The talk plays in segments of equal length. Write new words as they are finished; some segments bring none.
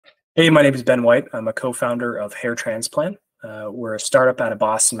Hey, my name is Ben White. I'm a co-founder of Hair Transplant. We're a startup out of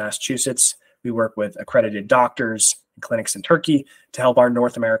Boston, Massachusetts. We work with accredited doctors and clinics in Turkey to help our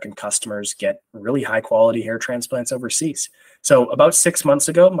North American customers get really high quality hair transplants overseas. So about 6 months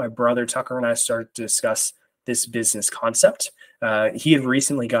ago, my brother Tucker and I started to discuss this business concept. He had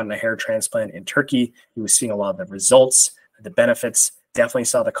recently gotten a hair transplant in Turkey. He was seeing a lot of the results, the benefits, definitely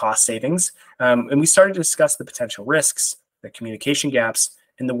saw the cost savings. And we started to discuss the potential risks, the communication gaps,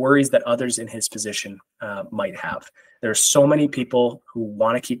 and the worries that others in his position might have. There's so many people who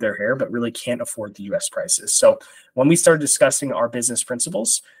want to keep their hair, but really can't afford the US prices. So when we started discussing our business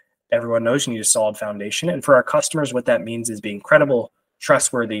principles, everyone knows you need a solid foundation. And for our customers, what that means is being credible,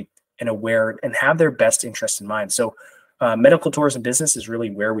 trustworthy, and aware, and have their best interest in mind. So medical tourism business is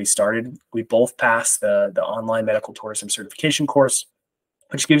really where we started. We both passed the online medical tourism certification course,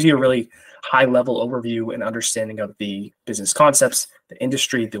 which gives you a really high level overview and understanding of the business concepts, the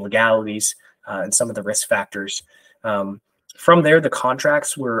industry, the legalities, and some of the risk factors. From there, the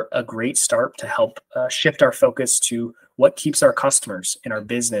contracts were a great start to help shift our focus to what keeps our customers and our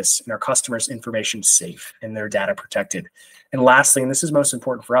business and our customers' information safe and their data protected. And lastly, and this is most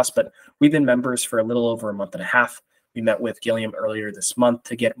important for us, but we've been members for a little over a month and a half. We met with Gilliam earlier this month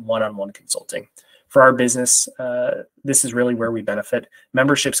to get one-on-one consulting. For our business, this is really where we benefit.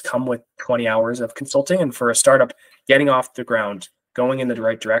 Memberships come with 20 hours of consulting, and for a startup, getting off the ground, going in the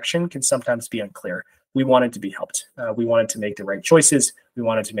right direction can sometimes be unclear. We wanted to be helped. We wanted to make the right choices. We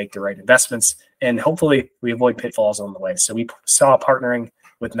wanted to make the right investments, and hopefully we avoid pitfalls on the way. So we saw partnering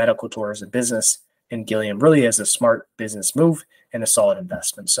with medical tours and business and Gilliam really as a smart business move and a solid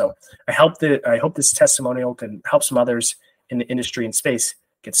investment. So I hope this testimonial can help some others in the industry and space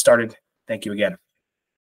get started. Thank you again.